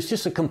scholarship here is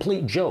just a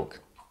complete joke.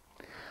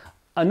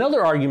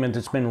 Another argument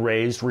that's been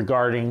raised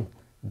regarding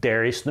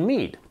Darius the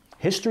Mede.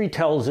 History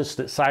tells us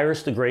that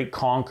Cyrus the Great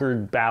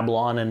conquered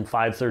Babylon in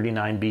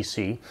 539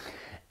 BC,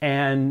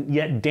 and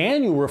yet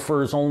Daniel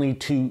refers only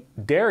to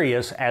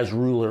Darius as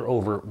ruler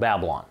over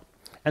Babylon.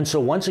 And so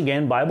once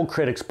again, Bible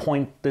critics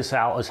point this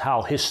out as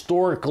how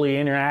historically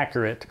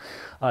inaccurate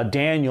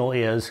Daniel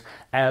is,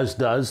 as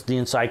does the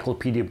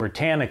Encyclopedia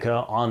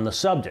Britannica on the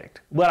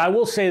subject. But I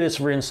will say this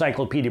for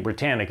Encyclopedia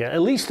Britannica,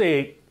 at least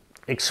they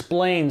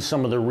explain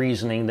some of the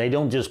reasoning. They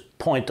don't just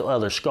point to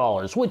other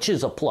scholars, which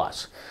is a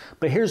plus.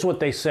 But here's what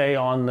they say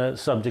on the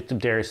subject of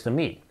Darius the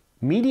Mede.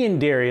 Median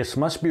Darius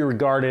must be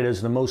regarded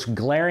as the most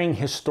glaring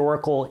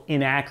historical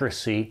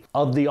inaccuracy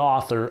of the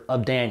author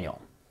of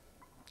Daniel.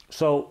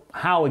 So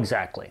how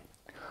exactly?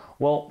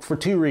 Well, for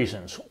two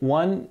reasons.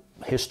 One,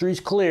 history is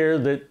clear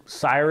that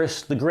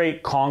Cyrus the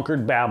Great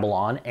conquered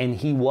Babylon and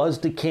he was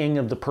the king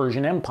of the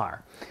Persian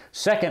Empire.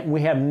 Second,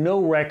 we have no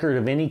record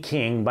of any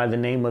king by the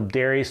name of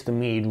Darius the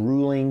Mede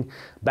ruling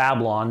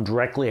Babylon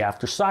directly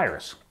after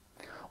Cyrus.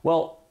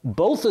 Well,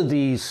 both of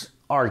these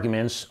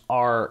arguments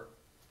are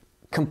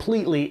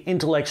completely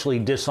intellectually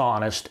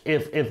dishonest,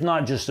 if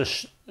not just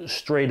a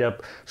straight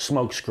up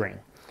smokescreen.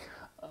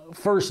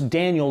 First,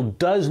 Daniel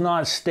does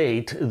not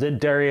state that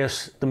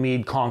Darius the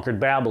Mede conquered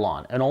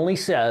Babylon. It only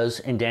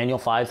says in Daniel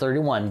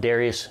 5:31,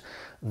 Darius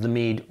the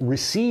Mede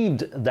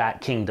received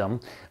that kingdom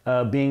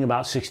being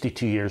about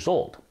 62 years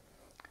old.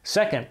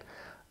 Second,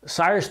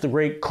 Cyrus the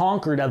Great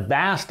conquered a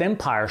vast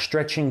empire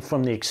stretching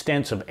from the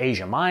extents of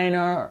Asia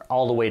Minor,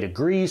 all the way to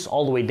Greece,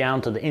 all the way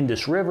down to the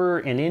Indus River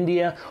in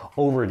India,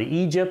 over to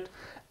Egypt.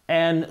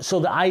 And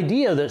so the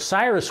idea that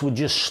Cyrus would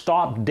just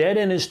stop dead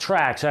in his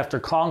tracks after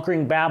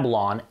conquering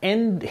Babylon,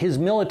 end his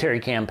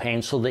military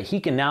campaign so that he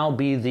can now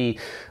be the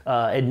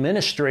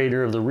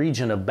administrator of the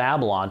region of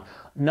Babylon,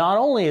 not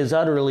only is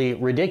utterly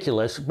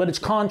ridiculous, but it's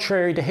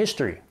contrary to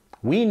history.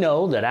 We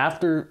know that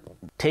after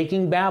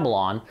taking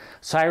Babylon,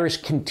 Cyrus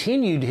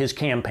continued his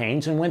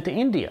campaigns and went to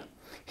India.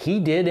 He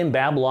did in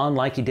Babylon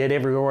like he did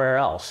everywhere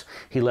else.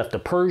 He left a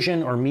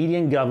Persian or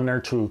Median governor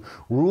to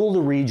rule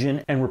the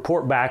region and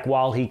report back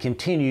while he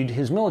continued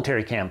his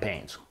military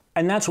campaigns.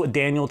 And that's what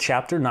Daniel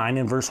chapter 9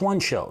 and verse 1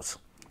 shows.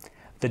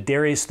 That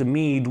Darius the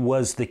Mede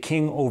was the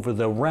king over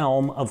the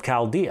realm of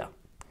Chaldea.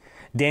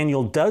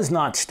 Daniel does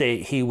not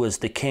state he was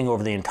the king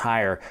over the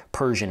entire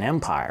Persian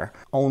Empire,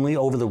 only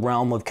over the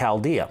realm of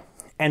Chaldea.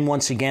 And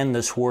once again,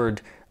 this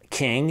word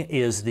king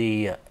is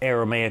the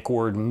Aramaic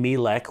word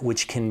melech,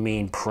 which can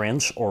mean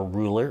prince or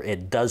ruler.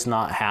 It does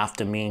not have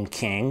to mean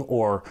king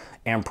or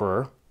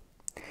emperor.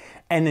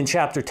 And in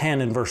chapter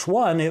 10 and verse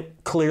 1,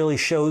 it clearly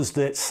shows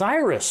that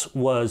Cyrus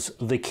was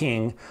the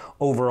king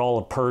over all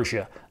of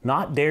Persia,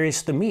 not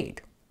Darius the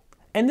Mede.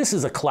 And this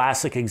is a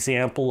classic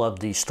example of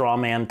the straw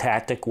man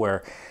tactic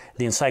where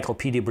the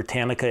Encyclopedia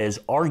Britannica is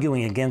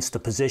arguing against the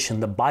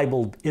position the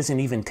Bible isn't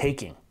even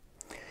taking.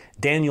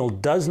 Daniel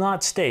does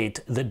not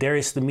state that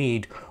Darius the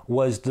Mede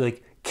was the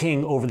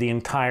king over the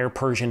entire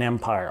Persian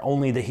Empire,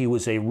 only that he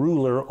was a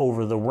ruler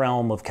over the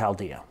realm of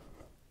Chaldea.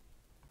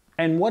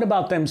 And what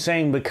about them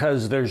saying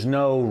because there's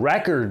no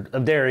record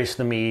of Darius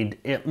the Mede,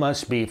 it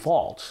must be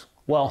false?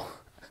 Well,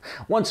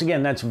 once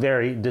again, that's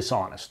very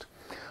dishonest.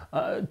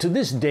 To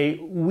this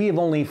date, we have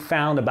only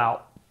found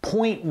about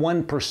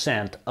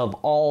 0.1% of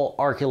all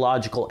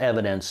archaeological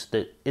evidence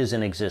that is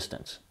in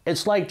existence.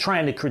 It's like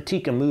trying to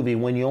critique a movie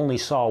when you only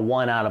saw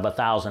 1 out of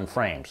 1,000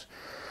 frames.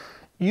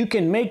 You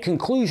can make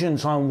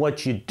conclusions on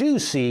what you do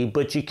see,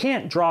 but you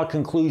can't draw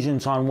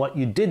conclusions on what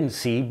you didn't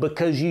see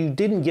because you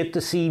didn't get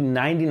to see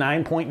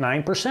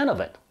 99.9%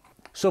 of it.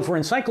 So for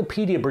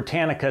Encyclopedia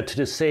Britannica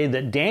to say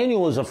that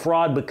Daniel is a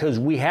fraud because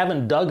we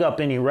haven't dug up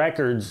any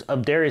records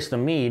of Darius the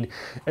Mede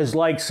is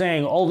like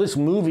saying, oh, this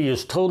movie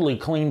is totally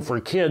clean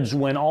for kids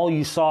when all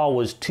you saw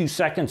was 2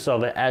 seconds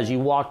of it as you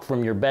walked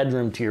from your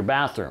bedroom to your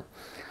bathroom.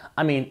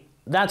 I mean,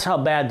 that's how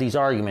bad these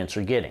arguments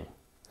are getting.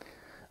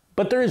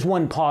 But there is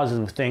one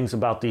positive thing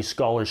about these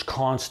scholars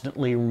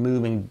constantly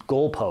removing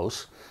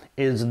goalposts,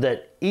 is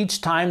that each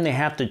time they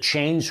have to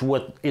change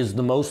what is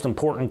the most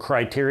important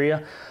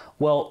criteria,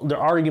 well, their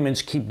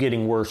arguments keep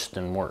getting worse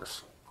and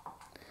worse.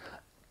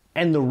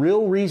 And the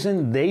real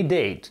reason they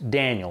date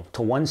Daniel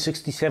to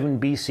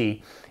 167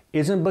 BC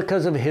isn't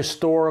because of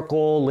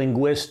historical,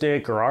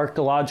 linguistic, or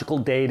archaeological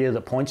data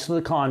that points to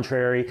the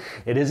contrary.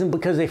 It isn't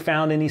because they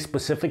found any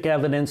specific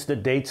evidence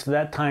that dates to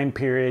that time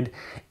period.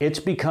 It's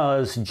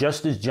because,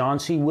 just as John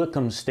C.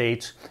 Whitcomb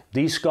states,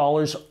 these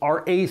scholars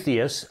are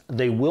atheists.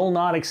 They will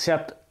not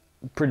accept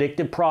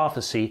predictive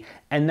prophecy,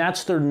 and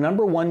that's their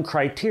 #1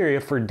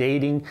 criteria for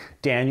dating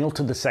Daniel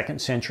to the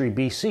 2nd century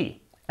BC.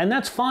 And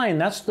that's fine,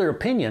 that's their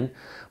opinion,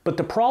 but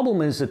the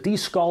problem is that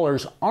these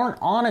scholars aren't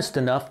honest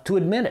enough to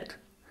admit it.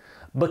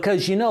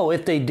 Because,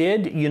 if they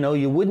did,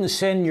 you wouldn't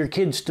send your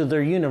kids to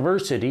their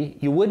university,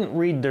 you wouldn't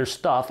read their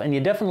stuff, and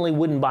you definitely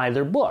wouldn't buy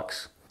their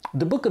books.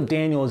 The book of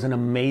Daniel is an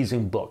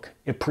amazing book.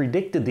 It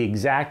predicted the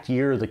exact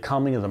year of the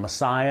coming of the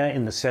Messiah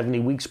in the 70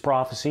 weeks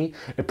prophecy.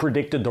 It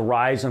predicted the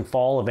rise and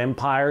fall of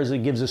empires.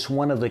 It gives us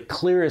one of the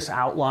clearest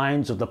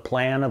outlines of the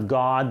plan of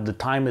God, the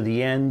time of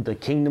the end, the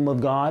kingdom of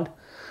God.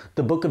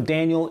 The book of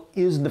Daniel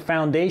is the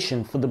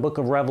foundation for the book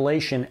of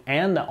Revelation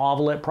and the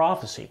Haughwout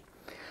prophecy.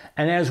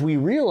 And as we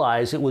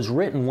realize it was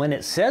written when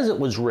it says it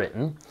was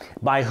written,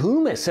 by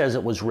whom it says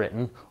it was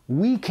written,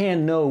 we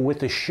can know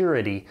with a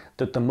surety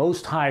that the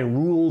Most High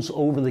rules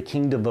over the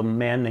kingdom of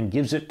men and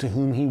gives it to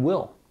whom he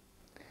will.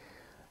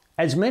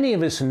 As many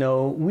of us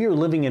know, we are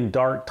living in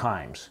dark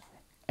times,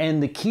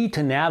 and the key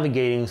to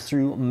navigating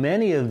through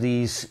many of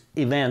these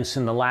events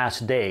in the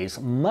last days,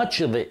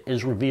 much of it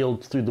is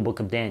revealed through the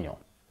book of Daniel.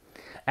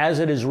 As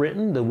it is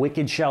written, the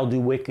wicked shall do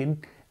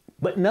wicked,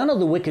 but none of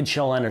the wicked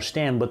shall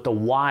understand, but the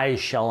wise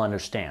shall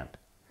understand.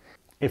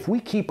 If we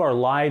keep our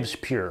lives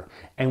pure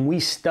and we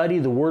study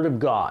the Word of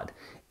God,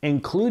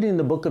 including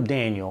the book of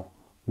Daniel,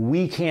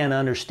 we can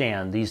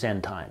understand these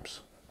end times.